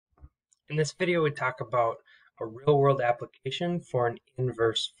In this video, we talk about a real-world application for an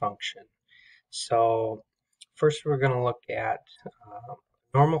inverse function. So first we're going to look at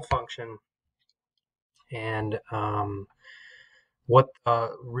normal function and what the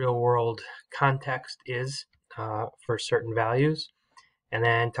real-world context is for certain values, and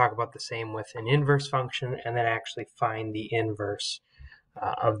then talk about the same with an inverse function, and then actually find the inverse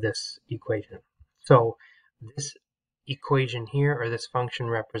of this equation. So this equation here, or this function,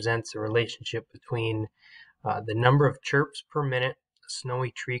 represents the relationship between the number of chirps per minute a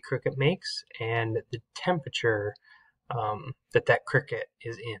snowy tree cricket makes and the temperature that cricket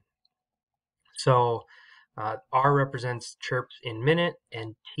is in. So R represents chirps in minute,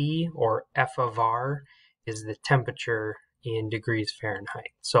 and T, or F of R, is the temperature in degrees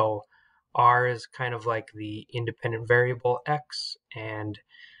Fahrenheit. So R is kind of like the independent variable X, and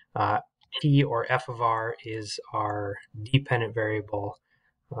T, or F of R, is our dependent variable,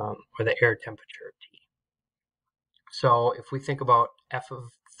 or the air temperature T. So if we think about F of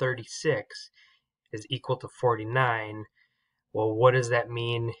 36 is equal to 49, well, what does that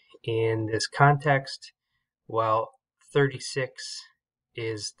mean in this context? Well, 36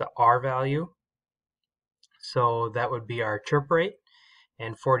 is the R value, so that would be our chirp rate,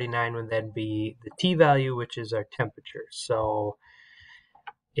 and 49 would then be the T value, which is our temperature. So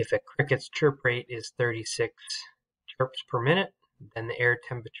if a cricket's chirp rate is 36 chirps per minute, then the air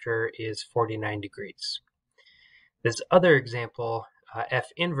temperature is 49 degrees. This other example, F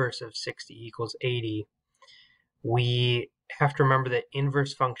inverse of 60 equals 80, we have to remember that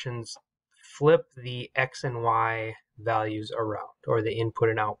inverse functions flip the x and y values around, or the input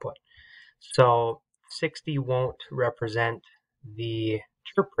and output. So 60 won't represent the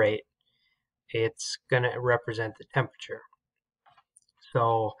chirp rate, it's going to represent the temperature.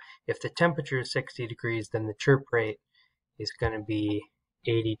 So if the temperature is 60 degrees, then the chirp rate is going to be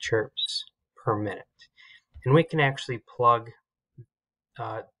 80 chirps per minute. And we can actually plug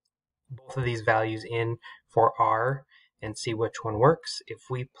both of these values in for R and see which one works. If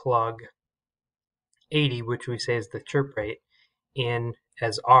we plug 80, which we say is the chirp rate, in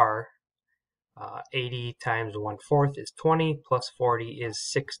as R, 80 times 1/4 is 20, plus 40 is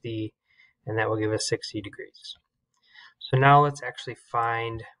 60, and that will give us 60 degrees. So now let's actually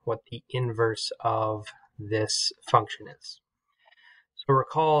find what the inverse of this function is. So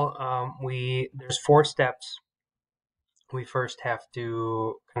recall, there's 4 steps. We first have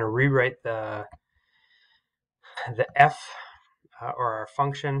to kind of rewrite the f, or our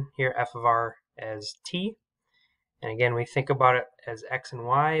function here, f of r, as t. And again, we think about it as x and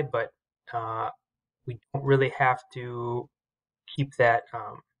y, but we don't really have to keep that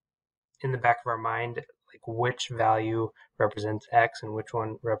in the back of our mind, like which value represents x and which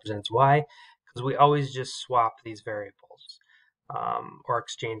one represents y, because we always just swap these variables or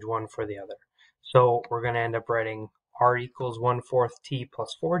exchange one for the other. So we're going to end up writing r equals 1/4 t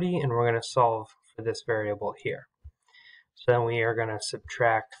plus 40, and we're going to solve for this variable here. So then we are going to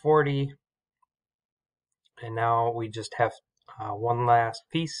subtract 40, and now we just have one last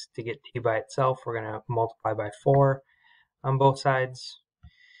piece to get t by itself. We're going to multiply by 4 on both sides.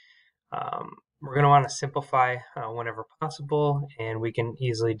 We're going to want to simplify whenever possible, and we can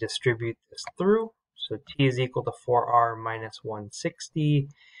easily distribute this through. So t is equal to 4r minus 160.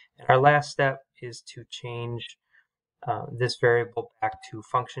 And our last step is to change this variable back to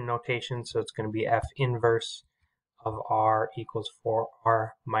function notation. So it's going to be f inverse of r equals 4r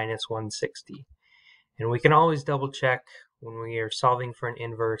minus 160. And we can always double check when we are solving for an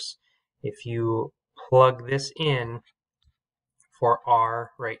inverse. If you plug this in for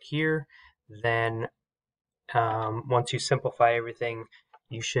r right here, then once you simplify everything,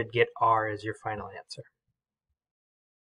 you should get r as your final answer.